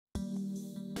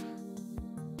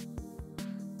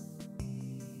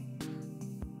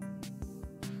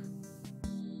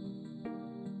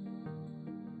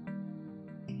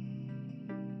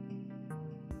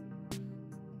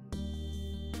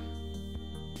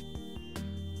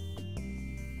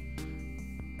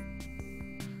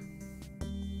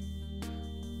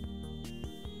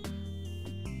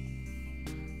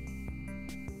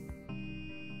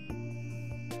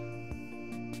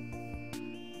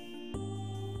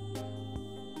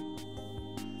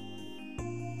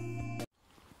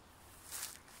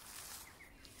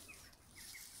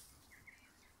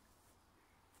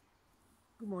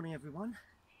morning everyone,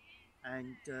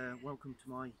 and welcome to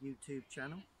my YouTube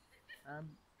channel.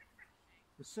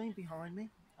 The scene behind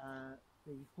me,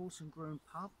 the Horse and Groom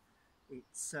pub.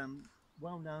 It's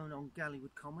well known on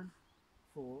Galleywood Common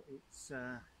for its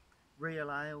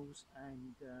real ales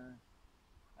and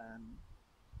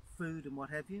food and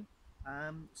what have you.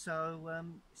 It's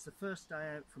the first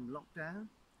day out from lockdown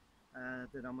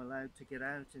that I'm allowed to get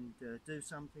out and do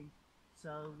something.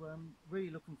 So really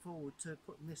looking forward to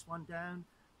putting this one down,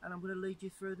 and I'm going to lead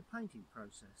you through the painting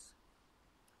process.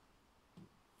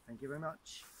 Thank you very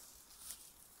much.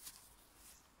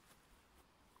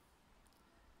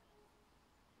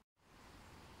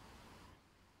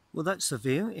 Well, that's the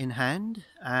view in hand,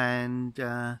 and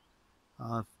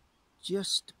I've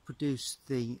just produced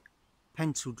the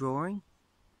pencil drawing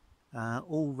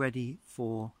all ready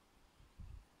for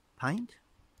paint.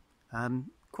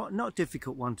 Quite not a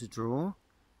difficult one to draw,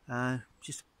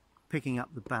 just picking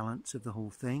up the balance of the whole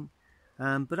thing,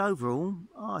 but overall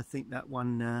I think that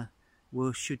one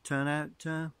should turn out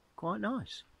quite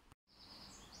nice.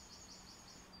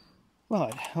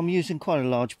 Right, I'm using quite a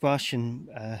large brush and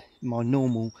my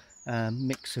normal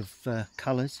mix of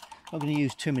colours. I'm not going to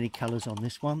use too many colours on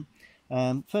this one.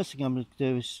 First thing I'm going to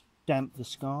do is damp the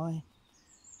sky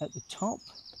at the top,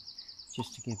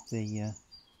 just to give the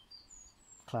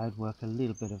cloud work a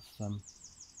little bit of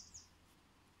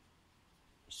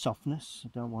softness. I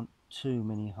don't want too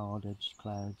many hard edged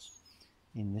clouds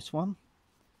in this one.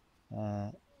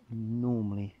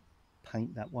 Normally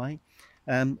paint that way.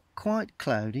 Quite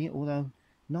cloudy, although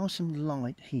nice and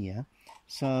light here.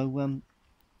 So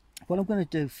what I'm going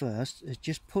to do first is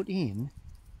just put in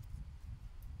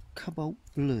cobalt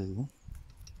blue,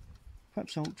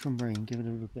 perhaps ultramarine, give it a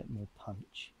little bit more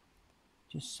punch,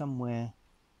 just somewhere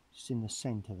just in the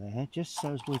centre there, just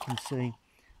so as we can see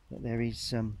that there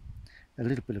is a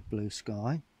little bit of blue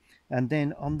sky. And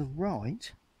then on the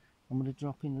right I'm going to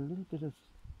drop in a little bit of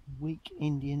weak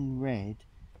Indian red,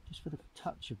 just with a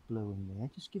touch of blue in there.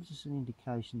 Just gives us an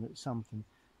indication that something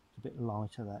a bit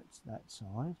lighter that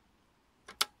side.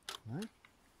 Right.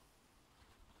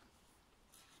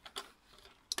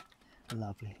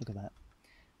 Lovely, look at that.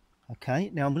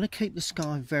 Okay, now I'm going to keep the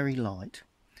sky very light.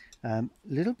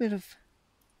 Little bit of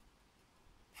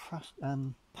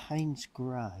Payne's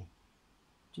grey,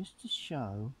 just to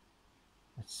show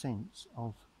a sense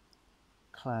of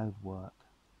cloud work,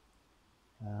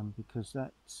 because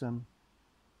that's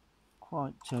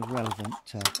quite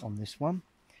relevant on this one.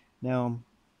 Now I'm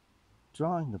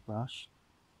drying the brush,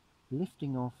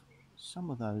 lifting off some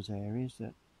of those areas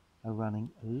that are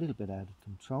running a little bit out of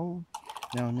control.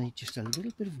 Now I need just a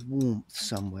little bit of warmth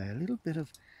somewhere, a little bit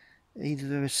of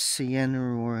either a sienna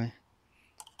or a,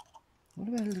 what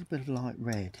about a little bit of light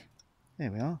red? There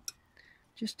we are.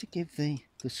 Just to give the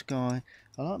sky,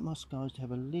 I like my skies to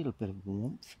have a little bit of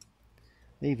warmth.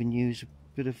 I even use a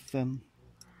bit of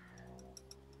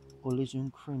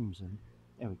alizarin crimson.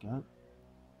 There we go.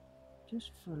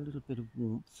 Just for a little bit of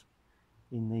warmth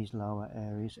in these lower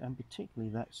areas, and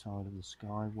particularly that side of the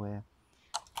sky where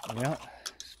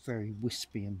it's very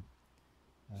wispy, and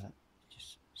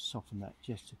just soften that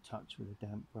just a touch with a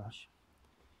damp brush.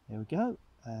 There we go,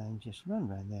 and just run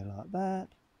around there like that,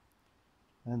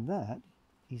 and that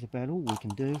is about all we can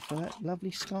do for that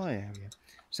lovely sky area.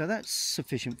 So that's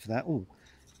sufficient for that. Oh,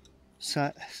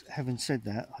 so having said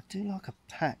that, I do like a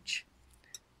patch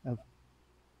of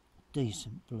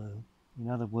decent blue, in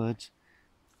other words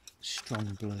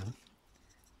strong blue.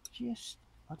 Just,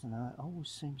 I don't know, it always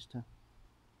seems to,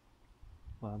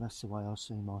 well, that's the way I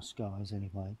see my skies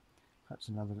anyway. Perhaps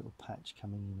another little patch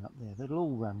coming in up there. That'll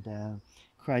all run down,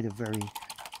 create a very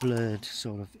blurred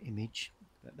sort of image,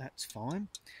 but that's fine.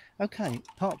 Okay,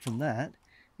 apart from that,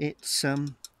 it's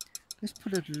let's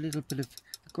put a little bit of,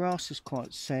 the grass is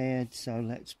quite sad, so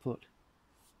let's put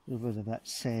a little bit of that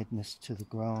sadness to the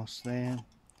grass there,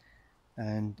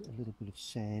 and a little bit of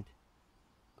sad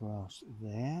grass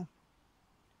there.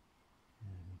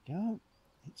 There we go.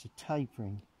 It's a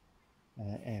tapering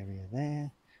area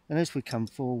there, and as we come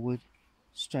forward,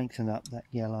 strengthen up that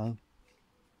yellow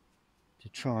to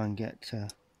try and get a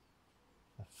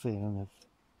feeling of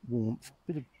warmth.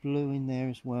 Bit of blue in there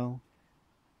as well,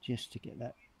 just to get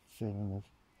that feeling of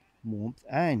warmth.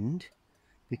 And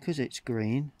because it's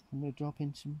green, I'm going to drop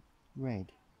in some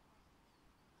red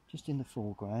just in the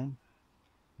foreground,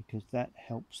 because that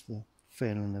helps the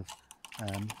feeling of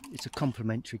it's a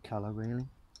complementary colour really.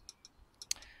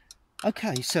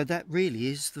 Okay, so that really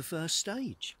is the first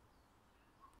stage.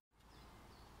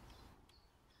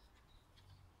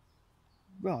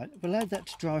 Right, I've allowed that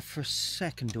to dry for a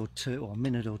second or two, or a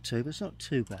minute or two, but it's not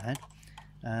too bad.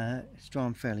 It's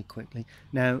drying fairly quickly.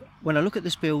 Now, when I look at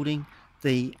this building,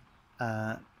 the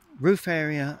roof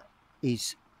area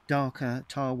is darker,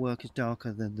 tile work is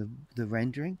darker than the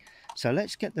rendering. So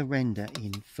let's get the render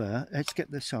in first. Let's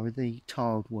get the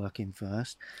tiled work in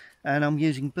first. And I'm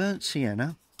using burnt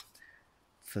sienna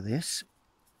for this.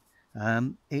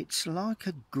 It's like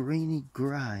a greeny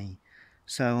grey.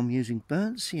 So I'm using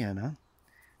burnt sienna,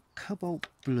 cobalt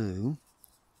blue.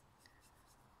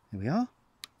 There we are.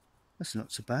 That's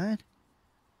not so bad.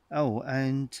 Oh,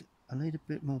 and I need a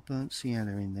bit more burnt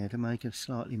sienna in there to make it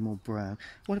slightly more brown.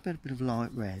 What about a bit of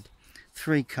light red?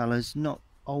 3 colours, not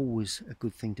always a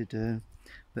good thing to do,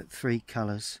 but 3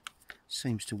 colours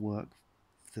seems to work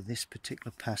for this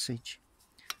particular passage.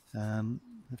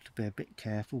 Have to be a bit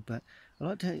careful, but I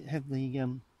like to have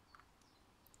the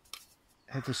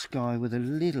sky with a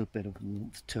little bit of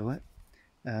warmth to it.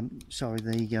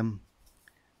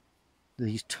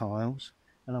 These tiles,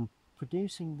 and I'm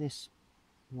producing this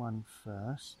one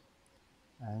first,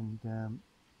 and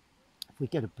if we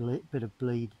get a bit of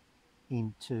bleed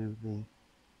into the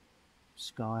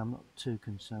sky, I'm not too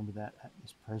concerned with that at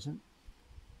this present.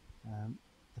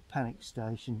 The panic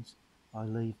stations I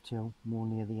leave till more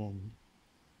near the end,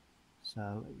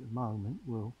 so at the moment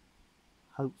we'll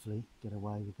hopefully get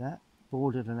away with that.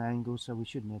 Board at an angle, so we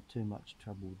shouldn't have too much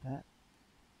trouble with that.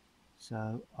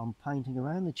 So I'm painting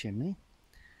around the chimney.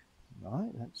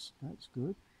 Right, that's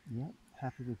good. Yep,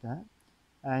 happy with that.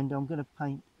 And I'm going to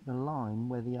paint the line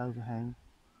where the overhang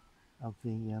of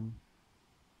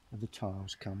the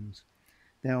tiles comes.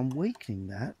 Now I'm weakening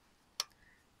that,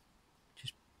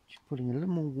 just putting a little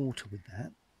more water with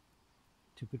that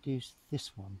to produce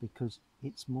this one, because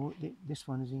it's more, this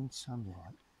one is in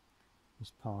sunlight,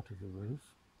 this part of the roof.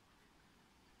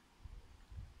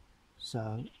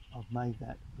 So I've made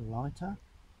that lighter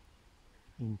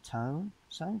in tone,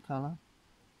 same colour,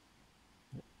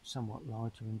 but somewhat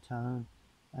lighter in tone,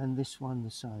 and this one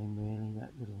the same really,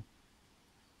 that little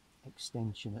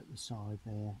extension at the side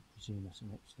there, I presume that's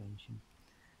an extension.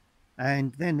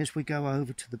 And then as we go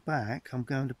over to the back, I'm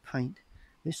going to paint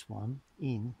this one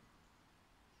in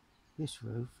this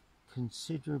roof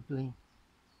considerably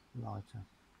lighter,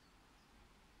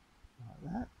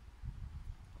 like that.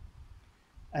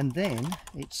 And then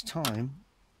it's time,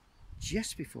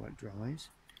 just before it dries,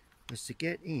 is to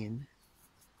get in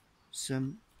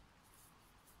some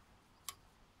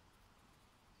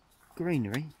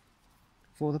greenery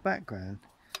for the background.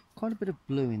 Quite a bit of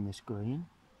blue in this green.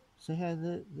 See how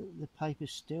the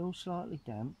paper's still slightly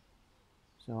damp,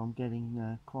 so I'm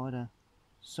getting quite a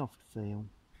soft feel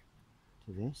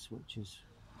to this, which is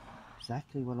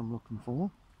exactly what I'm looking for.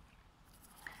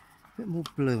 A bit more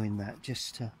blue in that,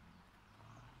 just to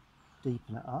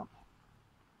deepen it up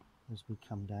as we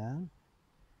come down.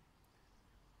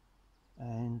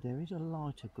 And there is a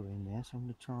lighter green there, so I'm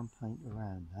going to try and paint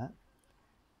around that.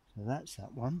 So that's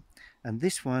that one, and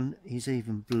this one is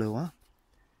even bluer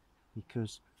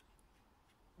because,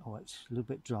 oh, it's a little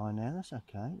bit dry now. That's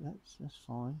okay, that's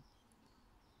fine,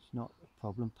 it's not a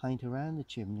problem. Paint around the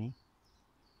chimney,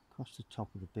 across the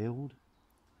top of the build,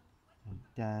 and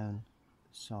down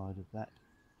the side of that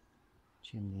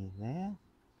chimney there,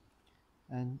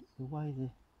 and the way the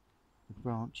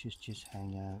branches just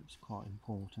hang out is quite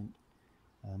important,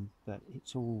 but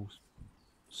it's all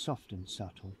soft and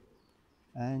subtle.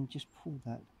 And just pull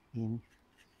that in,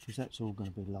 because that's all going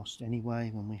to be lost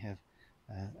anyway when we have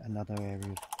another area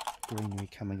of greenery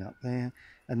coming up there.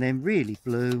 And then really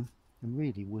blue and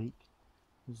really weak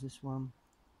is this one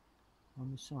on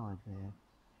the side there,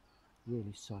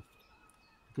 really soft,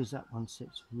 because that one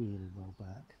sits really well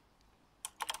back.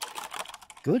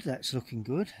 Good, that's looking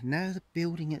good. Now the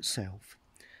building itself,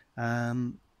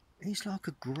 it's like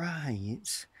a grey,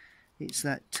 it's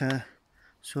that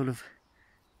sort of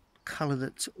colour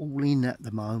that's all in at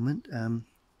the moment,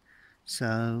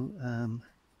 so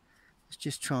let's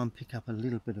just try and pick up a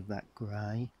little bit of that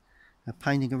grey.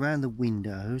 Painting around the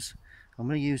windows, I'm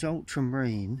going to use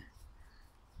ultramarine,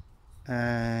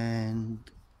 and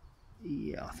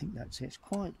yeah, I think that's it. It's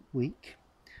quite weak,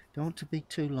 don't want to be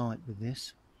too light with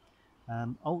this.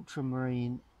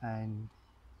 Ultramarine and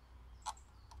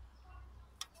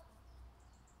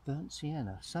burnt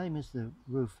sienna, same as the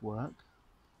roof work,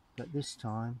 but this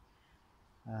time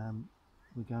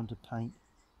we're going to paint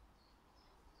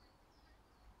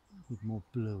with more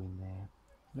blue in there.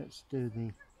 Let's do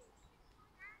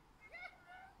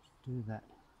that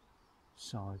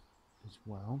side as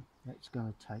well. That's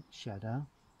going to take shadow.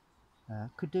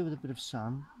 Could do with a bit of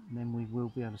sun, and then we will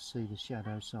be able to see the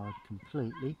shadow side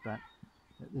completely, but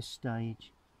at this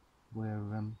stage we'll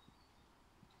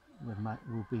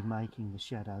be making the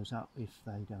shadows up if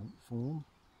they don't form.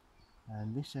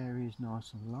 and this area is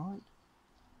nice and light.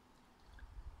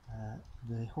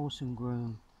 The horse and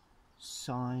groom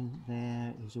sign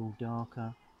there is all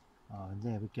darker. And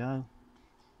there we go,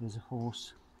 there's a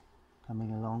horse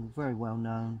coming along, very well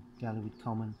known, Galleywood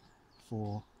Common,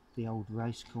 for the old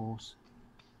race course,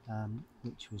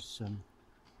 which was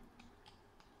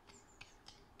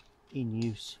in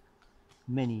use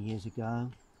many years ago,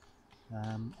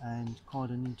 and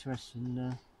quite an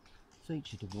interesting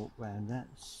feature to walk around.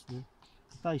 That's the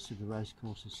base of the race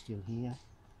course is still here,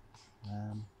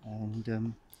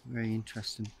 and very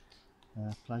interesting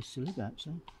place to live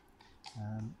actually.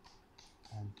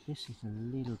 And this is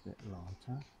a little bit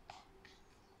lighter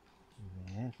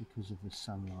there because of the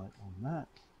sunlight on that.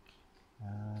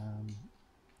 There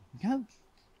we go.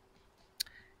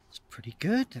 It's pretty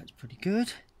good, that's pretty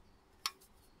good.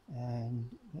 And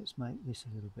let's make this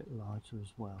a little bit lighter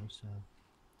as well, so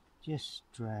just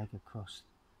drag across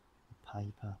the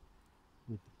paper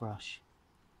with the brush,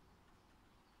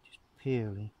 just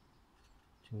purely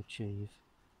to achieve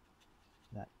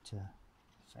that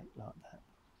effect like that.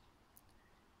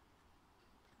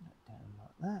 Put that down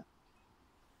like that.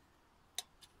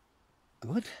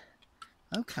 Good.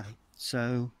 Okay,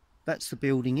 so that's the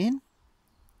building in.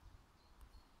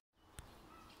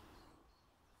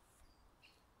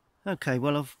 Okay,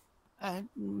 well I've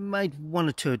made one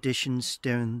or two additions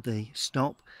during the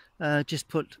stop. Just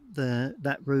put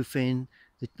that roof in,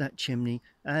 that chimney,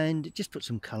 and just put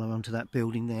some colour onto that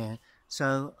building there.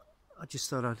 So I just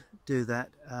thought I'd do that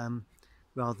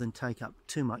rather than take up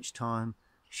too much time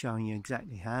showing you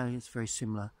exactly how. It's a very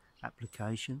similar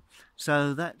application.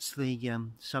 So that's the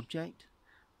subject.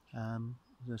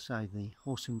 As I say, the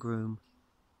Horse and Groom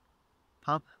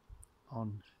pub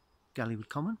on Galleywood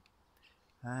Common.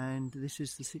 And this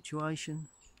is the situation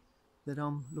that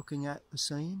I'm looking at the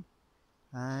scene,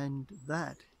 and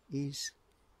that is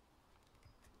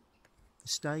the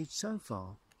stage so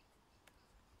far.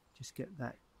 Just get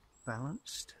that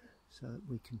balanced so that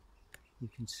you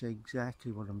can see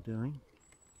exactly what I'm doing.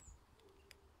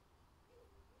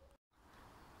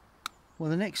 Well,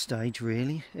 the next stage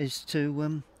really is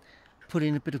to put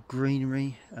in a bit of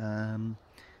greenery,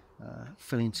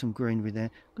 fill in some greenery there.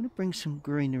 I'm going to bring some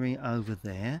greenery over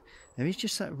there. There is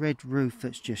just that red roof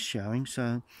that's just showing,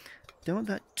 so don't want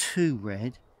that too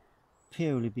red,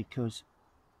 purely because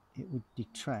it would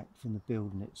detract from the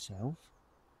building itself.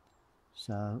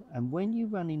 So, and when you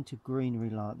run into greenery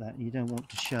like that, you don't want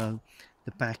to show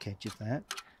the back edge of that,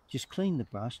 just clean the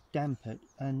brush, damp it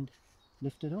and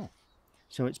lift it off.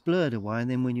 So it's blurred away, and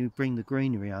then when you bring the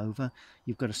greenery over,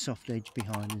 you've got a soft edge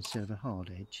behind instead of a hard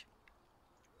edge.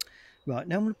 Right,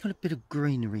 now I'm going to put a bit of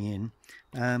greenery in.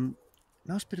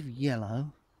 Nice bit of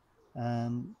yellow.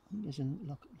 There's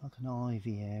like an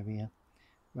ivy area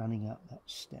running up that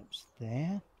steps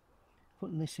there.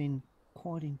 Putting this in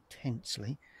quite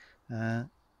intensely. Yep,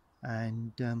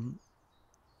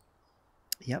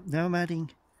 now I'm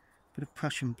adding a bit of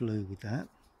Prussian blue with that.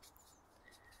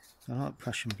 I like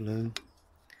Prussian blue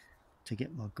to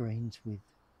get my greens with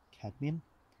cadmium.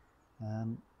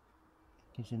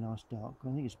 Gives a nice dark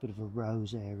green. I think it's a bit of a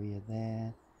rose area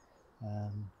there.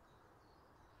 One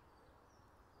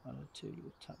or two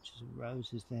little touches of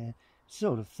roses there.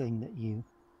 Sort of thing that you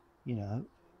know,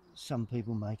 some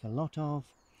people make a lot of.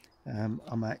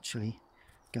 I'm actually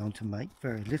going to make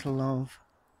very little of.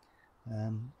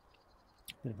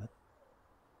 Bit of a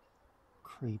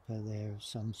creeper there of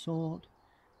some sort.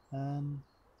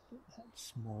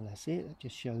 That's more or less it. That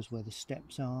just shows where the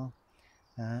steps are.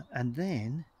 And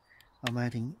then I'm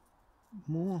adding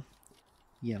more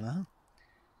yellow,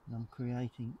 and I'm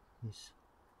creating this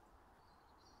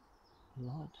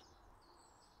light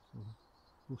sort of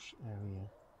bush area.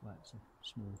 Well, it's a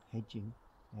small hedging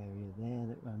area there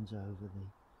that runs over the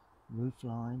roof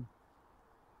line,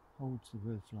 holds the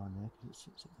roof line there because it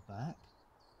sits at the back.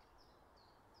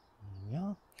 There we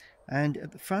are. And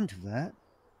at the front of that,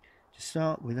 to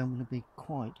start with, I'm going to be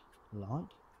quite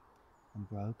light and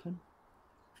broken,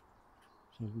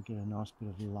 so we get a nice bit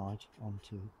of light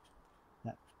onto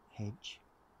that hedge.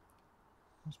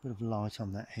 Nice bit of light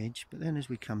on that hedge, but then as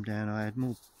we come down, I add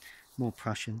more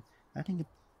Prussian, adding a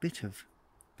bit of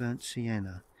burnt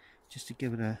sienna, just to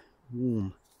give it a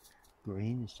warm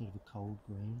green instead of a cold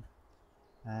green.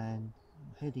 And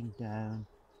heading down,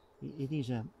 it is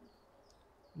a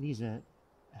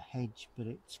hedge, but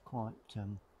it's quite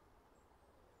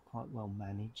well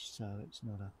managed, so it's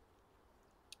not a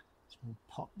small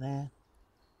pot there.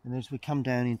 And as we come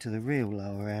down into the real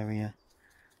lower area,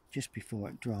 just before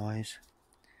it dries,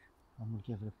 I'm going to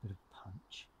give it a bit of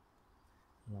punch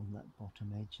along that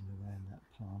bottom edge and around that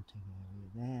planting area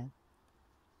there,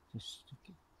 just to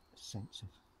sense of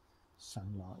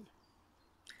sunlight.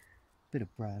 Bit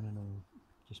of brown and all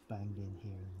just banged in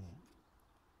here and there.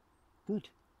 Good.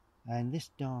 And this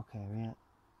dark area,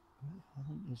 I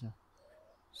think there's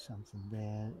something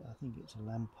there. I think it's a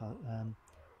lamp,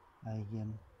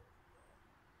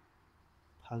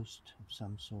 post of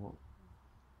some sort.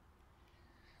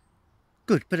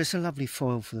 Good, but it's a lovely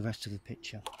foil for the rest of the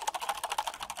picture.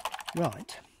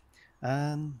 Right,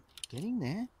 getting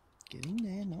there,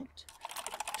 not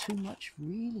too much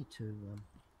really to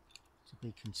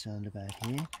be concerned about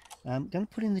here. I'm going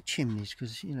to put in the chimneys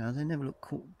because, you know, they never look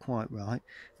quite right.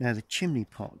 Now the chimney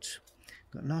pots,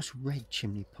 got a nice red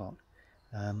chimney pot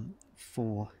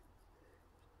for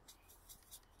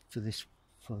this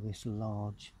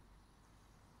large.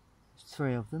 There's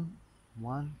 3 of them.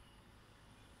 1,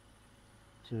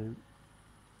 2,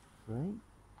 3. There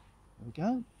we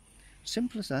go.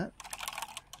 Simple as that.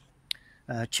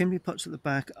 Chimney pots at the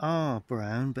back are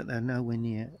brown, but they're nowhere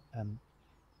near.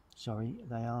 Sorry,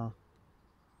 they are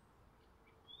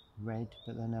red,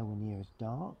 but they're nowhere near as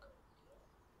dark.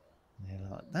 They're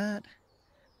like that.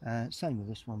 Same with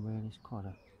this one, really. It's quite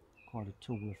a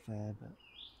tall affair, but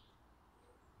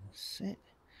that's it.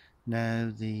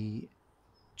 Now the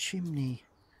chimney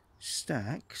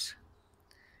stacks,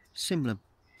 similar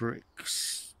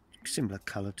bricks, similar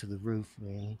colour to the roof,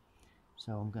 really.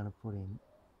 So I'm going to put in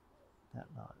that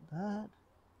like that.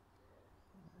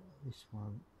 This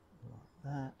one like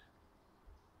that.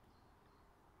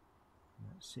 And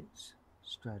that sits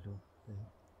straddle the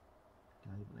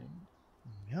gable end.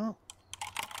 There we are.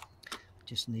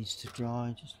 Just needs to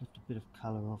dry. Just lift a bit of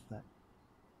colour off that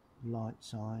light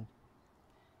side,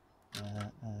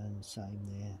 and same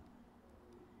there,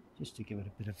 just to give it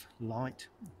a bit of light,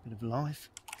 a bit of life.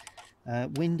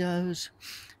 Windows,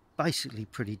 basically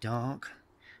pretty dark,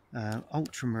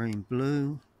 ultramarine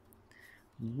blue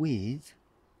with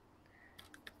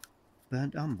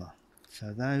burnt umber.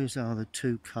 So those are the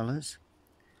 2 colours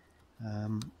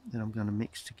that I'm going to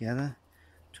mix together.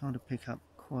 Trying to pick up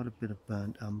quite a bit of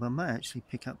burnt umber. I may actually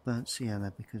pick up burnt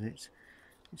sienna because it's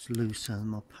looser and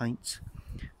my paint's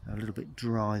a little bit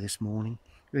dry this morning.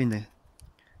 We're in the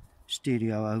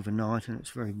studio overnight and it's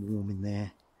very warm in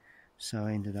there, so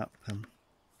I ended up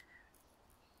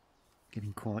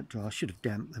getting quite dry. I should have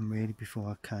damped them really before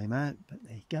I came out, but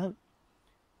there you go.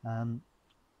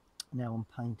 Now I'm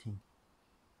painting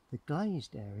the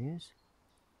glazed areas,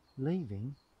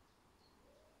 leaving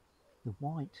the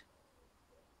white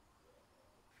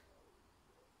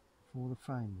for the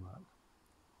framework.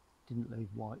 Didn't leave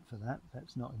white for that,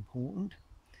 that's not important.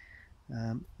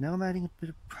 Now I'm adding a bit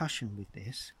of Prussian with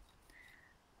this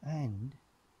and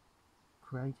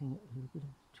creating a little bit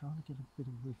of, trying to get a bit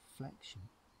of reflection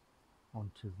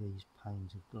onto these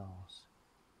panes of glass.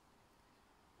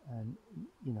 And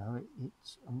you know,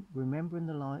 I'm remembering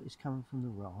the light is coming from the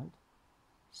right,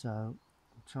 so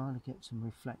I'm trying to get some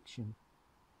reflection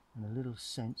and a little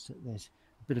sense that there's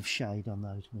a bit of shade on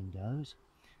those windows.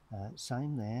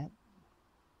 Same there.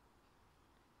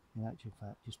 In actual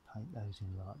fact, just paint those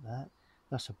in like that.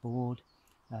 That's a board.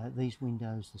 These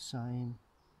windows the same.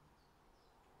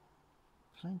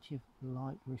 Plenty of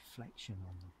light reflection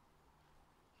on them.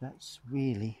 That's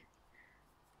really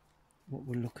what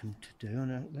we're looking to do,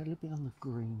 and a little bit on the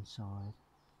green side.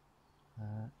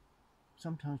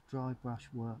 Sometimes dry brush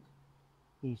work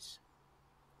is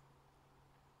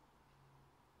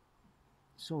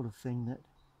sort of thing that,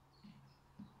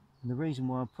 and the reason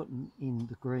why I'm putting in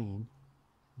the green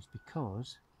is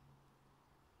because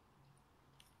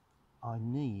I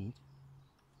need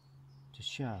to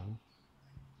show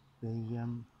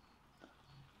the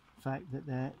fact that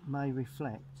they may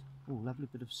reflect. Oh, lovely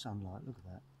bit of sunlight, look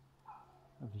at that.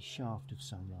 Lovely shaft of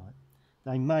sunlight.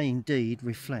 They may indeed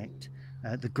reflect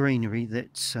the greenery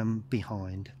that's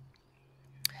behind.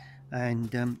 And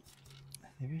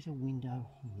there is a window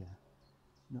here.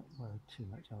 Not worried too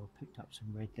much. I picked up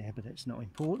some red there, but it's not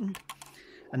important.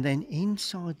 And then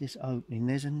inside this opening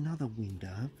there's another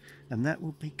window, and that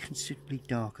will be considerably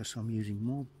darker, so I'm using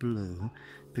more blue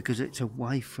because it's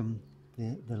away from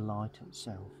the light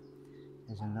itself.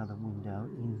 There's another window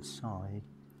inside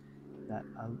that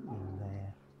opening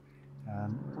there.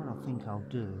 What I think I'll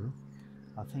do,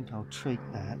 I think I'll treat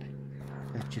that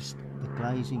as just the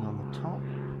glazing on the top.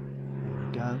 There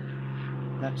we go.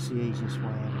 That's the easiest way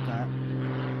out of that.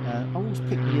 I always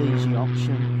pick the easy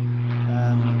option.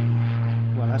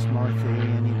 Well, that's my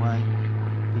theory anyway,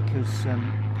 because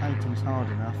painting's hard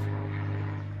enough.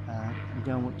 You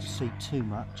don't want to see too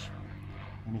much,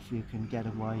 and if you can get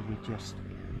away with just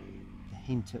a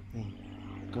hint at the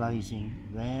glazing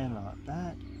there like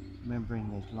that, remembering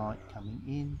there's light coming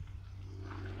in,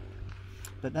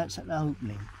 but that's an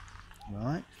opening,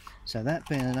 right? So that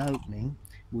being an opening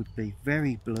would be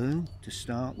very blue to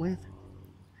start with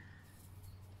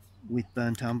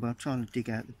burnt umber. I'm trying to dig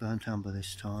out the burnt umber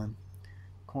this time.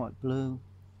 Quite blue,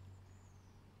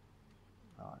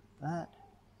 like that.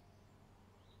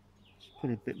 Let's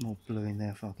put a bit more blue in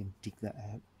there if I can dig that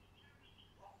out.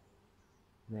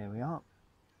 There we are.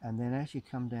 And then as you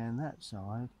come down that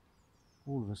side,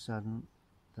 all of a sudden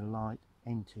the light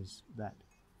enters that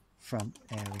front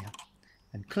area.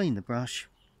 And clean the brush,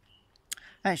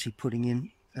 actually putting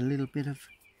in a little bit of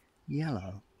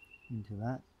yellow into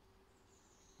that,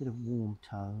 bit of warm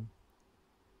tone,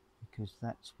 because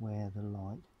that's where the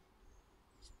light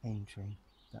is entering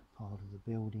that part of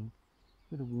the building.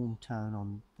 Bit of warm tone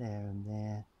on there and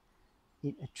there.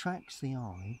 It attracts the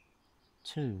eye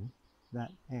to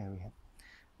that area,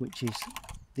 which is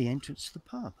the entrance to the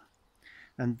pub.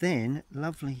 And then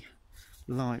lovely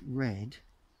light red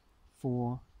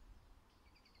for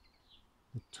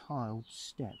the tiled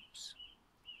steps.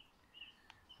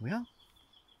 We are.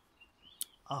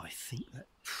 I think that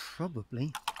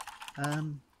probably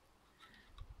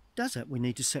does it. We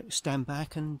need to stand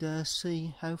back and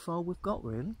see how far we've got,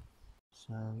 really.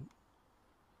 So,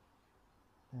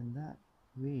 and that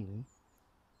really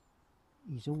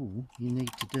is all you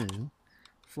need to do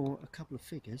for a couple of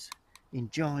figures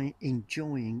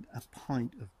enjoying a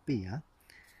pint of beer,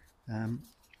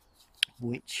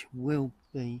 which will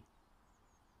be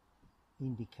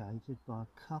indicated by a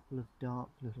couple of dark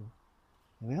little,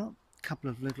 there we are, a couple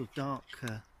of little dark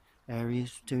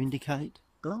areas to indicate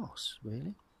glass,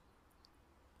 really.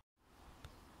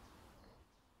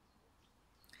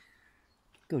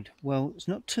 Good. Well, it's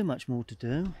not too much more to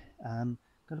do.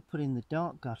 Got to put in the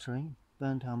dark guttering,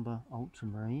 burnt umber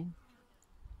ultramarine,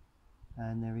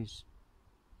 and there is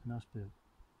a nice bit of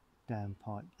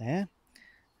downpipe there.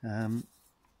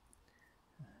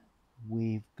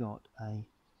 We've got a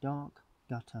dark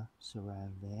gutter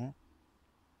surround there.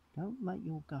 Don't make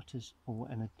your gutters,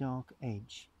 and a dark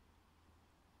edge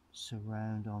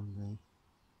surround on the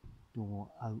door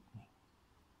opening.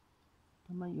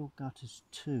 Don't make your gutters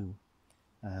too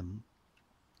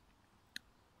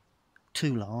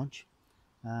large.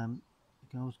 You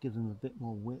can always give them a bit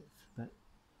more width, but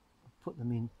put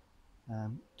them in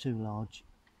too large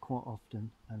quite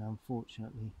often, and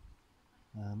unfortunately,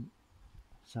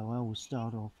 so I always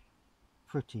start off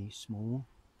pretty small.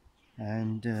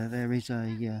 And there is a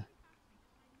it's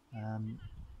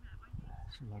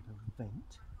like a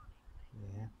vent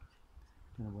there.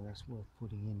 Don't know whether that's worth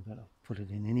putting in, but I've put it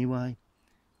in anyway.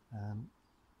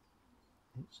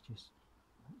 It's just,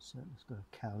 it's got a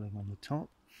cowling on the top.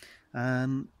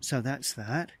 So that's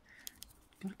that.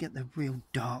 Got to get the real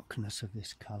darkness of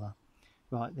this colour.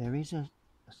 Right, there is a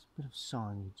bit of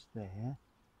signage there.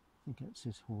 I think it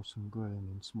says Horse and Groom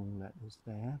in small letters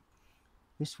there.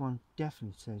 This one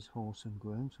definitely says Horse and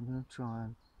Groom, so I'm going to try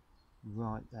and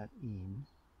write that in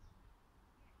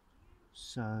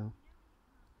so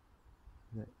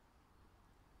that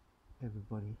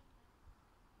everybody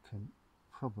can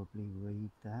probably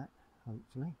read that,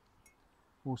 hopefully.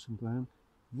 Horse and Groom.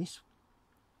 This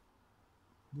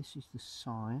is the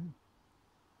sign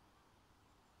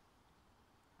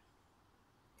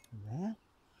there.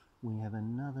 We have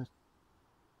another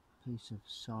piece of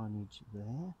signage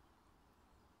there.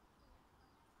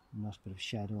 A nice bit of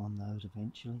shadow on those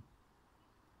eventually.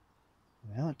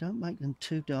 Well, don't make them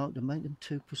too dark, don't make them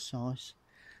too precise.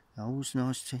 Always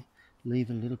nice to leave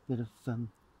a little bit of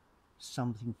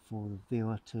something for the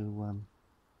viewer to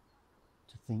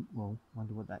think, well,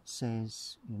 wonder what that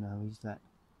says, you know, is that,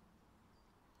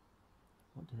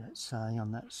 what did that say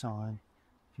on that sign?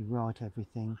 If you write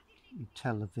everything, you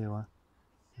tell the viewer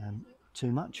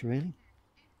too much, really.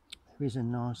 There is a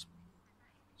nice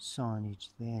signage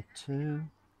there too.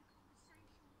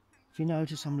 If you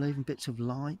notice, I'm leaving bits of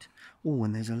light. Oh,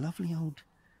 and there's a lovely old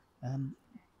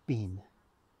bin.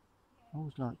 I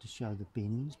always like to show the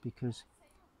bins because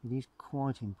it is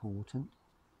quite important,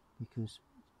 because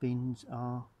bins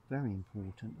are very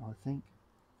important, I think,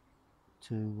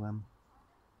 to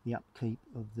the upkeep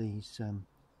of these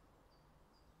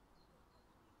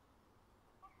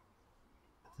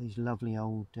lovely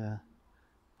old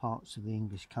parts of the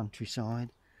English countryside.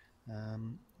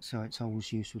 So it's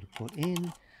always useful to put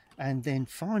in. And then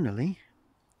finally,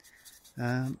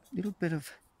 a little bit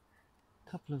of,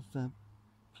 couple of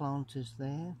planters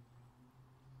there,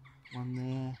 one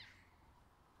there,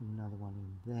 another one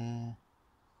in there,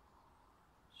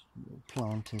 little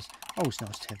planters. Always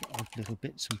nice to have odd little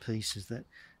bits and pieces that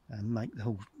make the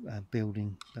whole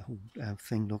building, the whole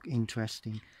thing look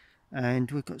interesting.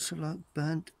 And we've got sort of like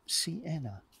burnt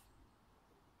sienna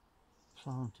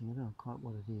planting. I don't know quite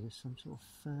what it is. Some sort of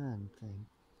fern thing.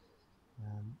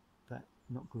 But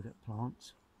not good at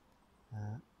plants.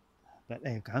 But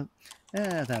there you go.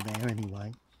 They're there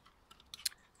anyway.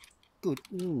 Good.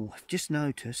 Ooh, I've just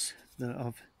noticed that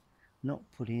I've not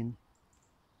put in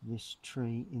this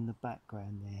tree in the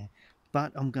background there.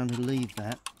 But I'm going to leave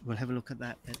that. We'll have a look at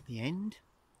that at the end.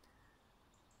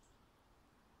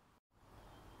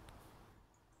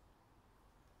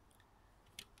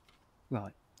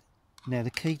 Right. Now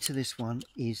the key to this one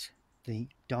is the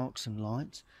darks and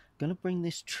lights. I'm going to bring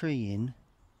this tree in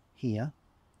here,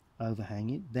 overhang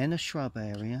it, then a shrub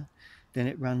area, then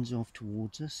it runs off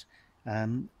towards us,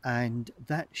 and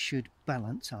that should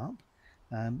balance up.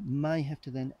 May have to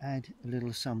then add a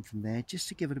little sun from there just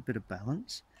to give it a bit of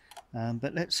balance,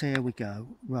 but let's see how we go.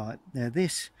 Right, now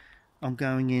this I'm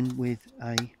going in with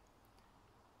a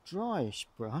dryish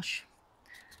brush.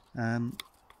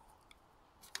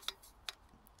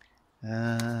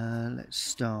 Let's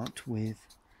start with,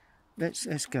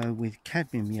 let's go with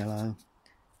cadmium yellow,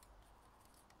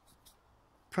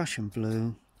 Prussian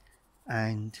blue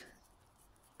and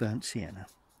burnt sienna.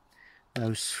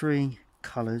 Those three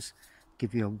colours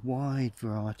give you a wide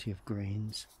variety of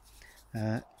greens,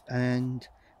 and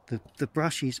the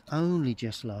brush is only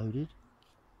just loaded,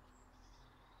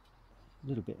 a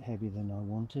little bit heavier than I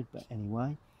wanted, but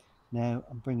anyway. Now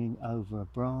I'm bringing over a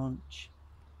branch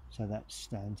so that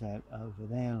stands out over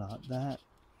there like that,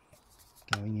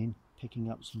 going in, picking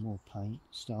up some more paint,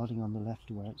 starting on the left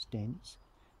where it's dense,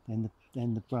 then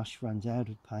the brush runs out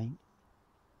of paint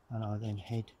and I then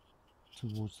head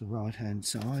towards the right hand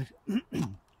side.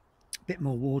 Bit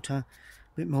more water,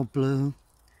 a bit more blue,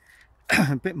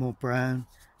 a bit more brown,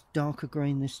 darker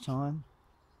green this time,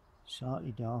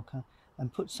 slightly darker,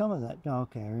 and put some of that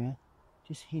dark area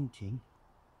just hinting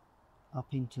up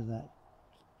into that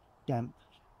damp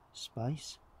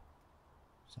space,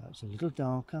 so it's a little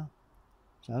darker.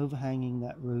 It's overhanging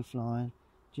that roof line,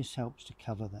 just helps to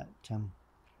cover that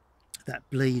that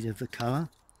bleed of the colour.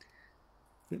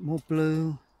 A bit more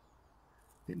blue,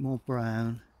 a bit more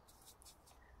brown.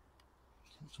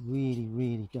 So it's really,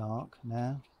 really dark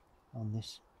now on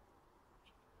this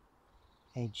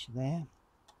edge there.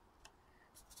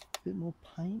 A bit more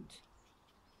paint.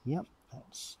 Yep,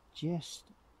 that's just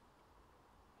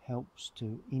helps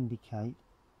to indicate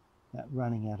that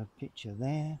running out of picture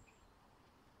there.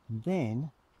 And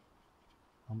then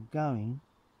I'm going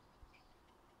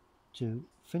to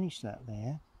finish that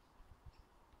there.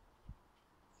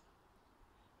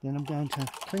 Then I'm going to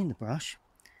clean the brush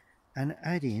and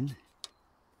add in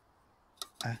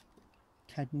a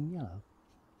cadmium yellow,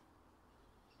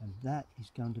 and that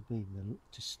is going to be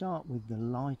to start with the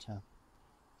lighter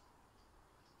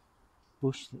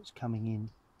bush that's coming in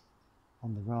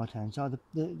on the right hand side,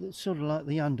 the sort of like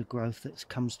the undergrowth that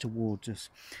comes towards us.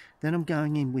 Then I'm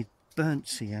going in with burnt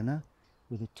sienna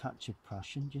with a touch of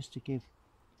Prussian, just to give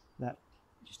that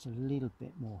just a little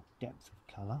bit more depth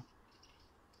of colour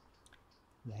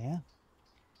there.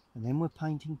 And then we're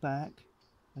painting back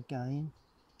again,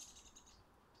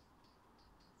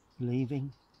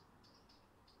 leaving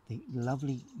the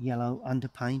lovely yellow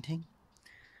underpainting.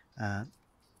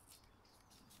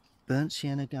 Burnt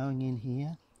sienna going in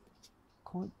here,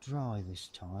 quite dry this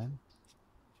time,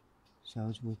 so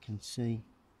as we can see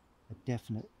a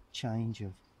definite change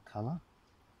of colour.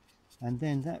 And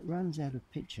then that runs out of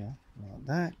picture like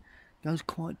that, goes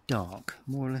quite dark,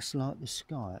 more or less like the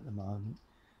sky at the moment,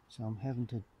 so I'm having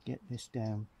to get this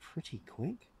down pretty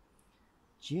quick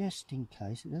just in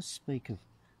case. It does speak of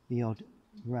the odd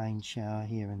rain shower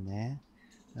here and there,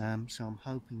 so I'm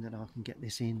hoping that I can get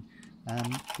this in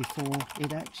before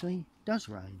it actually does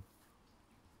rain.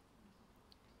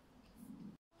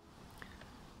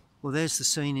 Well, there's the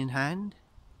scene in hand.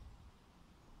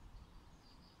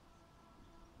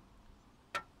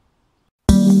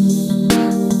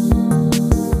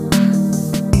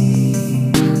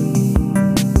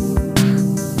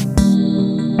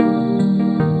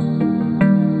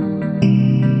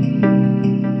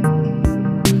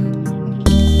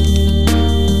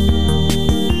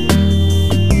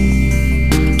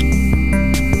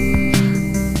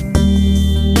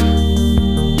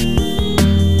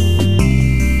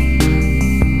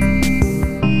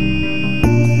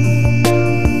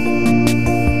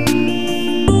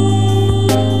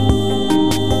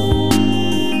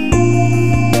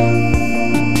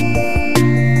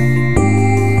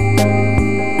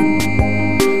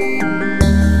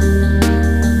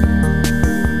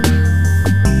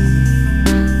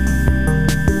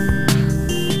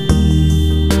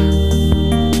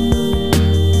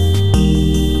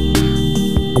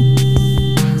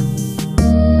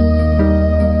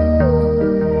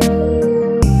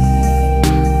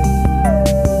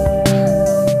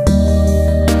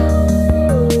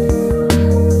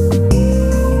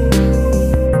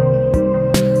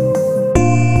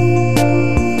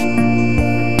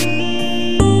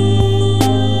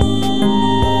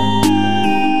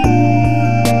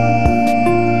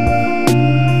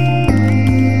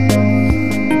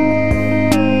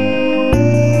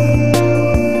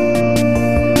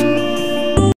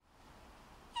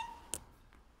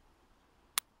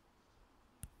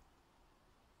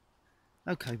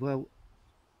 Okay, well,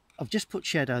 I've just put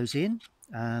shadows in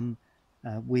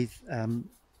with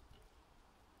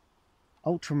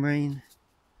ultramarine,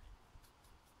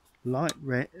 light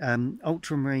red,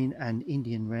 ultramarine and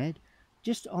Indian red,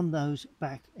 just on those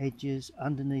back edges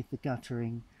underneath the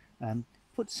guttering.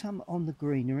 Put some on the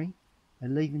greenery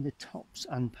and leaving the tops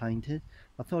unpainted.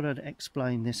 I thought I'd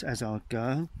explain this as I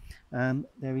go.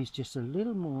 There is just a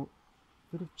little more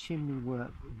bit of chimney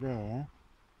work there,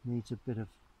 needs a bit of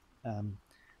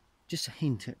just a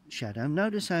hint at shadow.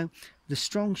 Notice how the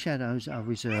strong shadows are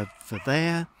reserved for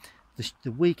there,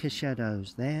 the weaker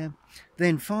shadows there.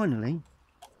 Then finally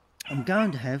I'm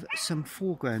going to have some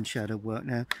foreground shadow work.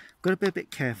 Now I've got to be a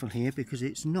bit careful here because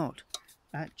it's not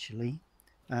actually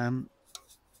we've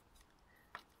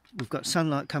got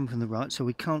sunlight coming from the right, so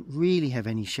we can't really have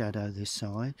any shadow this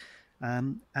side,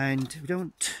 and we don't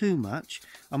want too much.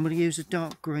 I'm going to use a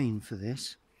dark green for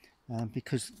this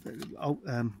because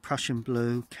Prussian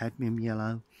blue, cadmium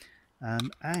yellow,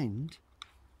 and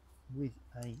with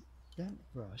a damp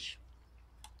brush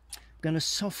I'm going to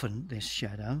soften this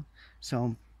shadow, so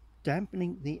I'm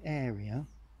dampening the area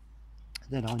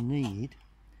that I need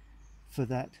for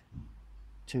that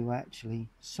to actually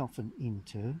soften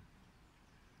into,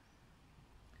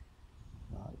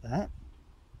 like that.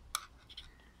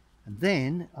 And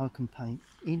then I can paint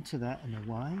into that and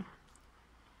away,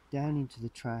 down into the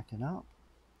track and up,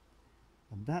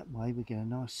 and that way we get a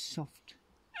nice soft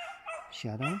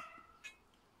shadow.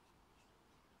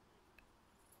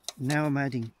 Now I'm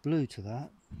adding blue to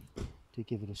that to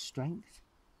give it a strength,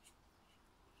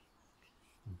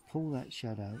 and pull that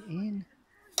shadow in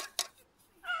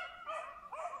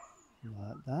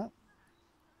like that,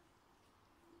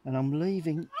 and I'm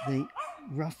leaving the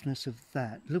roughness of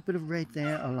that. A little bit of red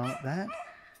there, I like that.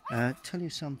 Tell you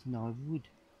something I would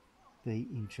be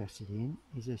interested in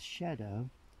is a shadow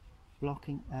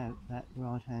blocking out that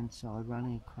right hand side,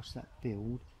 running across that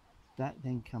build. That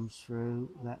then comes through,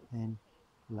 that then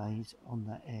lays on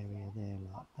that area there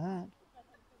like that,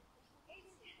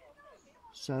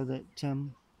 so that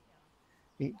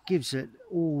it gives it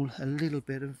all a little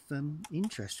bit of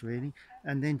interest really.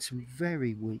 And then some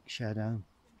very weak shadow,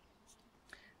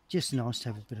 just nice to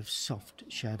have a bit of soft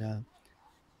shadow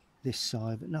this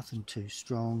side, but nothing too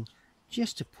strong,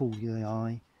 just to pull the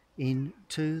eye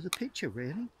into the picture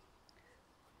really.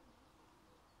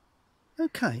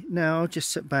 Okay, now I'll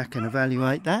just sit back and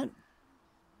evaluate that.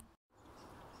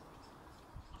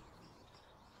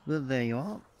 Well, there you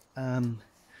are.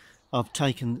 I've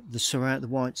taken the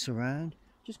white surround,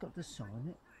 just got to sign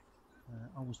it.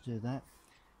 I always do that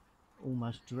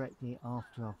almost directly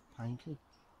after I've painted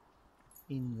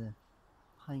in the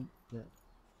paint that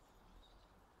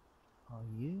I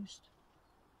used,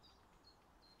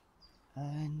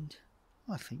 and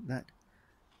I think that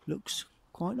looks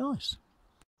quite nice.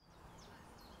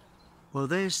 Well,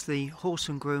 there's the Horse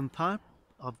and Groom pub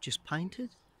I've just painted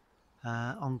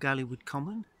on Galleywood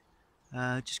Common.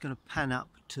 Just going to pan up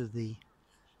to the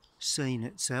scene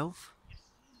itself,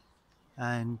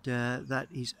 and that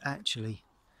is actually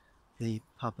the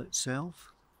pub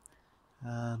itself.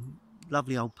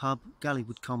 Lovely old pub,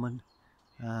 Galleywood Common.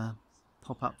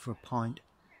 Pop up for a pint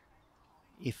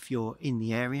if you're in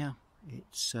the area.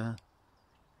 It's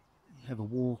have a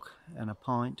walk and a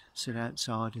pint, sit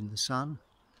outside in the sun,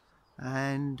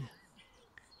 and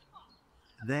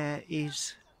there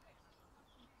is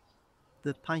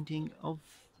the painting of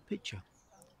the picture,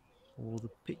 or the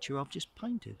picture I've just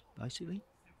painted basically.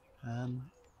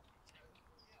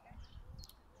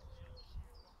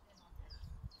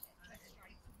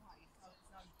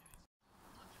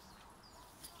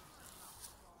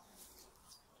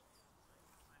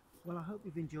 Well, I hope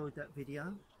you've enjoyed that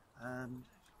video.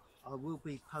 I will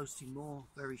be posting more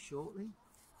very shortly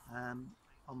on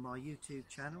my YouTube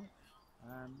channel.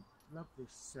 Love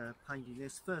this painting.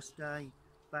 This first day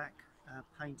back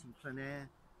painting plein air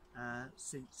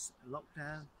since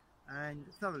lockdown, and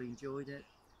thoroughly enjoyed it.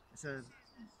 It's a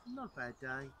not a bad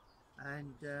day,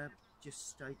 and just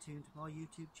stay tuned to my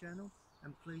YouTube channel,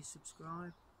 and please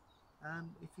subscribe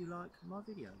if you like my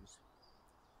videos.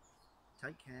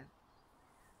 Take care.